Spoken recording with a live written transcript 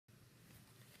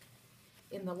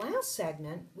In the last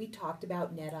segment, we talked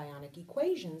about net ionic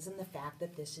equations and the fact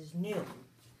that this is new.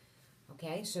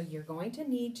 Okay, so you're going to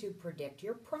need to predict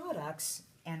your products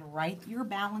and write your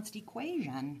balanced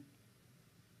equation,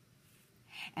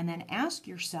 and then ask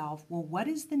yourself, well, what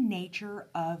is the nature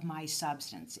of my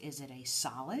substance? Is it a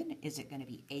solid? Is it going to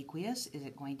be aqueous? Is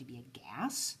it going to be a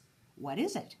gas? What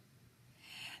is it?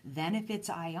 Then if it's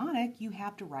ionic, you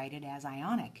have to write it as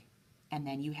ionic, and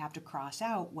then you have to cross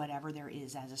out whatever there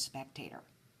is as a spectator.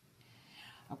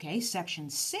 Okay, section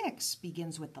 6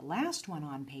 begins with the last one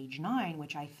on page 9,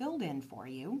 which I filled in for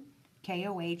you,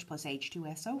 KOH plus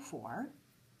H2SO4,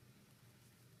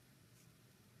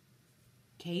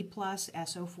 K plus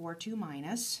SO4 2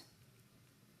 minus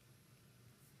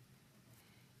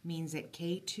means that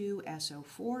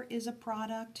K2SO4 is a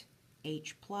product,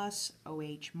 H plus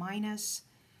OH minus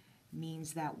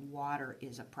means that water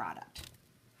is a product.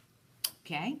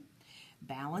 Okay,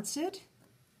 balance it,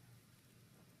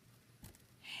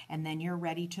 and then you're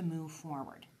ready to move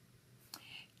forward.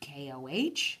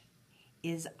 KOH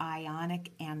is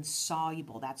ionic and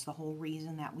soluble. That's the whole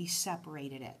reason that we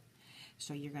separated it.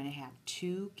 So you're going to have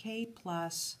 2K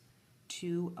plus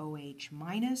 2OH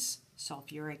minus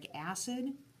sulfuric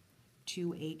acid,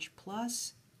 2H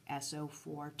plus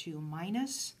SO4 2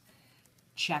 minus.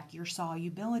 Check your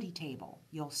solubility table.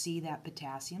 You'll see that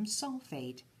potassium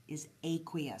sulfate is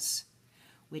aqueous,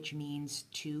 which means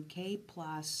 2K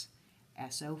plus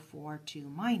SO4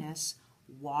 2 minus.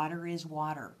 Water is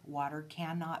water. Water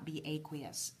cannot be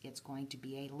aqueous. It's going to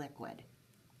be a liquid.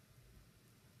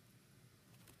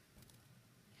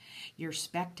 Your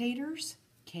spectators,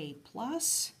 K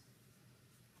plus,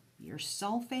 your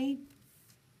sulfate,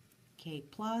 K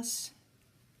plus,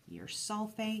 your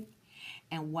sulfate,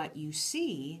 and what you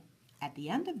see at the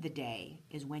end of the day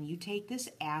is when you take this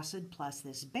acid plus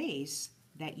this base,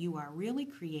 that you are really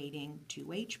creating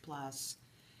 2H plus,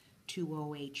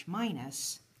 2OH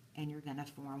minus, and you're going to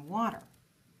form water.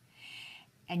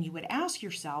 And you would ask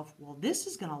yourself, well, this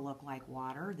is going to look like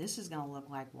water, this is going to look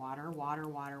like water, water,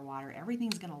 water, water,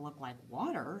 everything's going to look like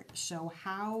water, so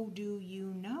how do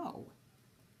you know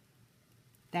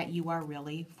that you are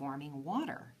really forming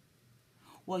water?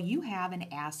 Well, you have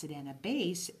an acid and a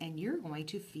base, and you're going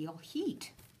to feel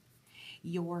heat.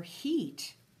 Your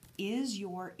heat is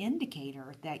your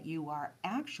indicator that you are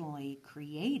actually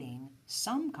creating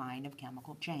some kind of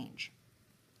chemical change.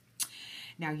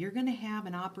 Now, you're going to have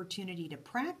an opportunity to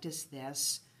practice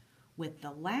this with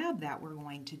the lab that we're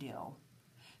going to do.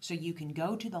 So you can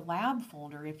go to the lab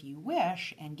folder if you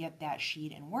wish and get that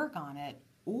sheet and work on it,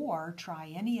 or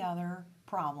try any other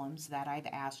problems that I've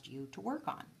asked you to work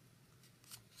on.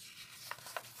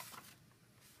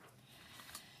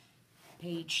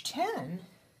 Page 10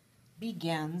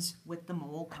 begins with the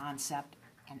mole concept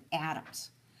and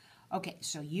atoms. Okay,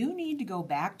 so you need to go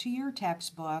back to your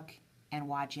textbook and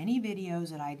watch any videos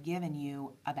that I've given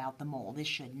you about the mole. This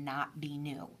should not be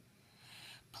new.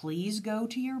 Please go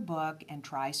to your book and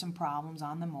try some problems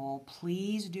on the mole.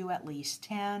 Please do at least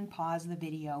 10. Pause the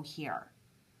video here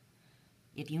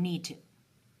if you need to.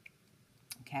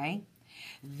 Okay?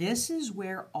 This is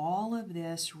where all of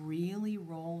this really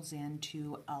rolls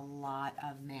into a lot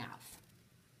of math.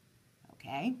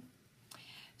 Okay?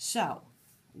 So,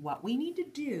 what we need to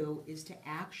do is to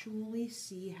actually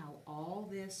see how all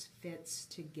this fits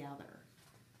together.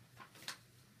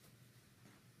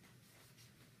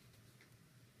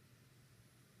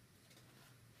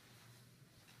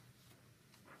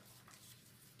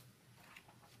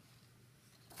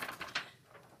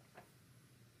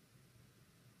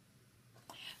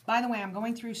 By the way, I'm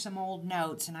going through some old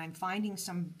notes and I'm finding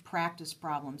some practice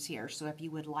problems here. So if you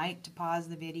would like to pause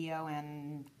the video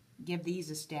and give these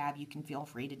a stab, you can feel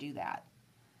free to do that,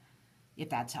 if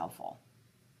that's helpful.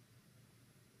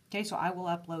 Okay, so I will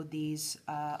upload these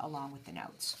along with the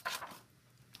notes.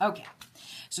 Okay,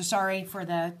 so sorry for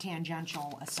the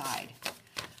tangential aside.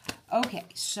 Okay,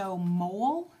 so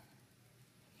mole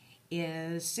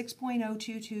is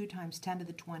 6.022 times 10 to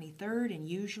the 23rd, and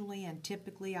usually and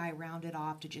typically I round it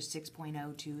off to just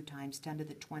 6.02 times 10 to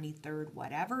the 23rd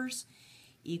whatevers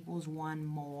equals 1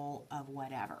 mole of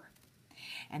whatever.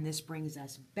 And this brings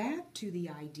us back to the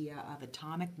idea of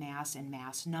atomic mass and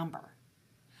mass number.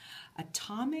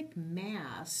 Atomic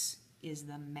mass is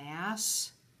the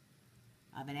mass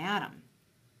of an atom.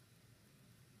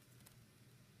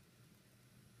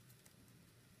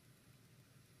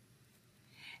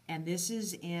 And this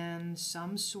is in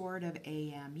some sort of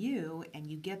AMU, and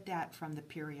you get that from the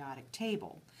periodic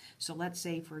table. So let's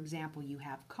say, for example, you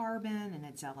have carbon, and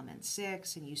it's element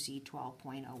 6, and you see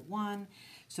 12.01.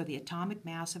 So the atomic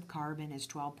mass of carbon is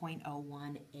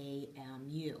 12.01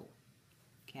 AMU.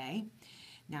 Okay?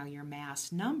 Now your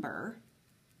mass number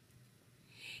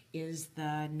is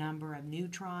the number of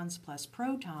neutrons plus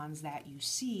protons that you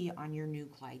see on your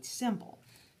nuclide symbol.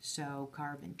 So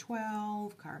carbon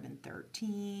 12, carbon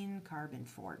 13, carbon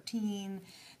 14.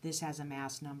 This has a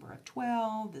mass number of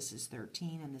 12, this is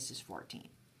 13, and this is 14.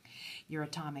 Your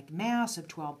atomic mass of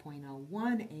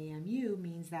 12.01 AMU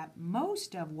means that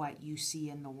most of what you see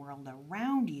in the world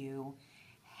around you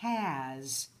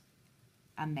has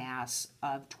a mass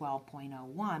of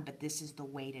 12.01, but this is the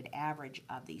weighted average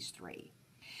of these three.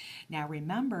 Now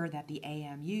remember that the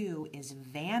AMU is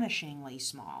vanishingly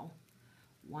small.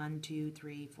 1, 2,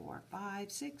 3, 4,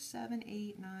 5, 6, 7,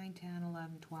 8, 9, 10,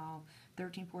 11, 12,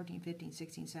 13, 14, 15,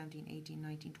 16, 17, 18,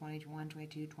 19, 20, 21,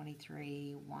 22,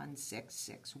 23,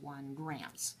 1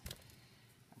 grams.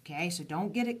 Okay, so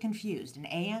don't get it confused. An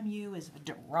AMU is a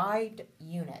derived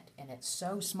unit, and it's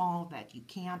so small that you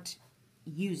can't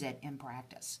use it in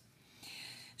practice.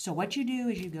 So what you do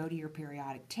is you go to your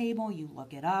periodic table, you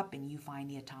look it up, and you find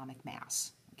the atomic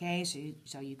mass. Okay,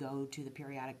 so you go to the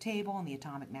periodic table, and the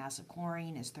atomic mass of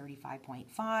chlorine is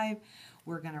 35.5.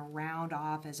 We're going to round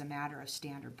off as a matter of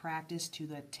standard practice to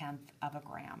the 1/10 of a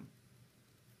gram.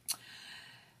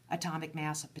 Atomic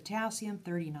mass of potassium,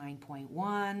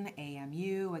 39.1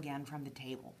 AMU, again from the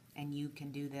table. And you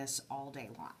can do this all day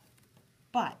long.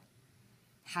 But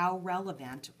how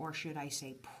relevant, or should I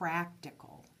say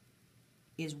practical,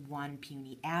 is one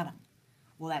puny atom?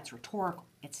 Well, that's rhetorical.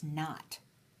 It's not.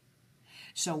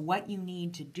 So what you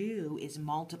need to do is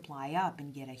multiply up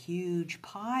and get a huge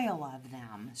pile of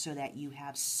them so that you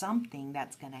have something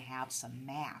that's going to have some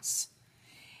mass.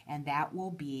 And that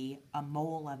will be a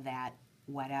mole of that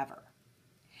whatever.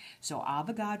 So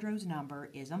Avogadro's number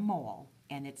is a mole,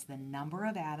 and it's the number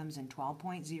of atoms in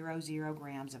 12.00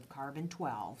 grams of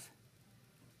carbon-12,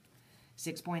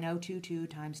 6.022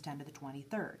 times 10 to the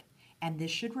 23rd. And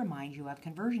this should remind you of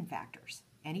conversion factors.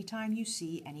 Anytime you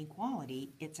see an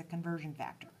equality, it's a conversion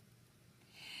factor.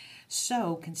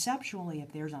 So conceptually,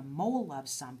 if there's a mole of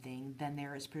something, then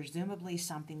there is presumably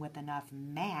something with enough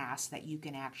mass that you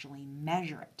can actually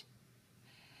measure it.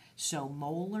 So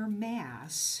molar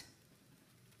mass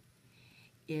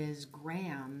is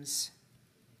grams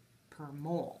per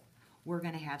mole. We're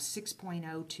going to have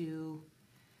 6.02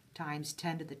 times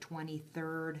 10 to the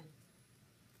 23rd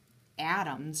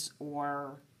atoms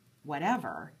or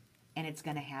whatever, and it's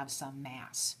going to have some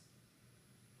mass.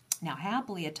 Now,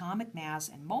 happily, atomic mass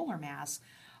and molar mass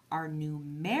are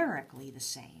numerically the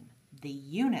same. The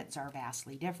units are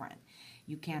vastly different.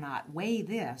 You cannot weigh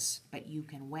this, but you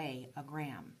can weigh a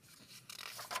gram.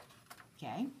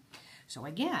 Okay? So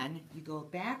again, you go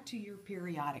back to your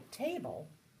periodic table,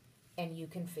 and you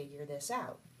can figure this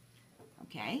out.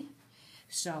 Okay?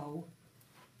 So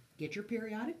get your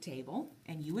periodic table,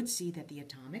 and you would see that the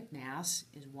atomic mass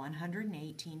is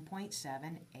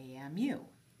 118.7 AMU.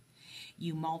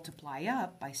 You multiply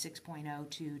up by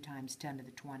 6.02 times 10 to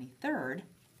the 23rd,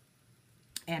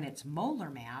 and its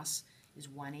molar mass is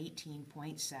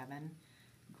 118.7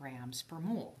 grams per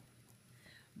mole.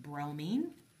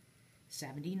 Bromine,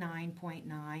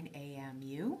 79.9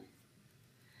 AMU,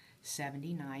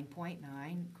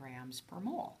 79.9 grams per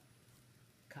mole.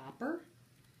 Copper,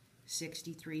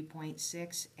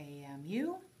 63.6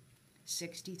 AMU,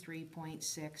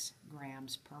 63.6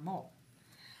 grams per mole.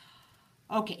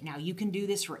 Okay, now you can do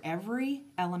this for every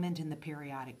element in the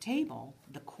periodic table.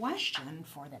 The question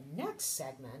for the next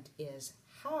segment is,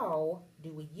 how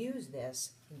do we use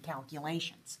this in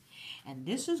calculations? And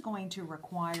this is going to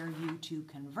require you to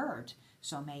convert,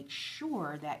 so make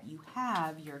sure that you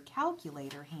have your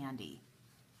calculator handy.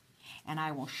 And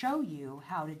I will show you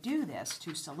how to do this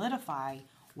to solidify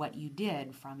what you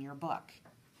did from your book.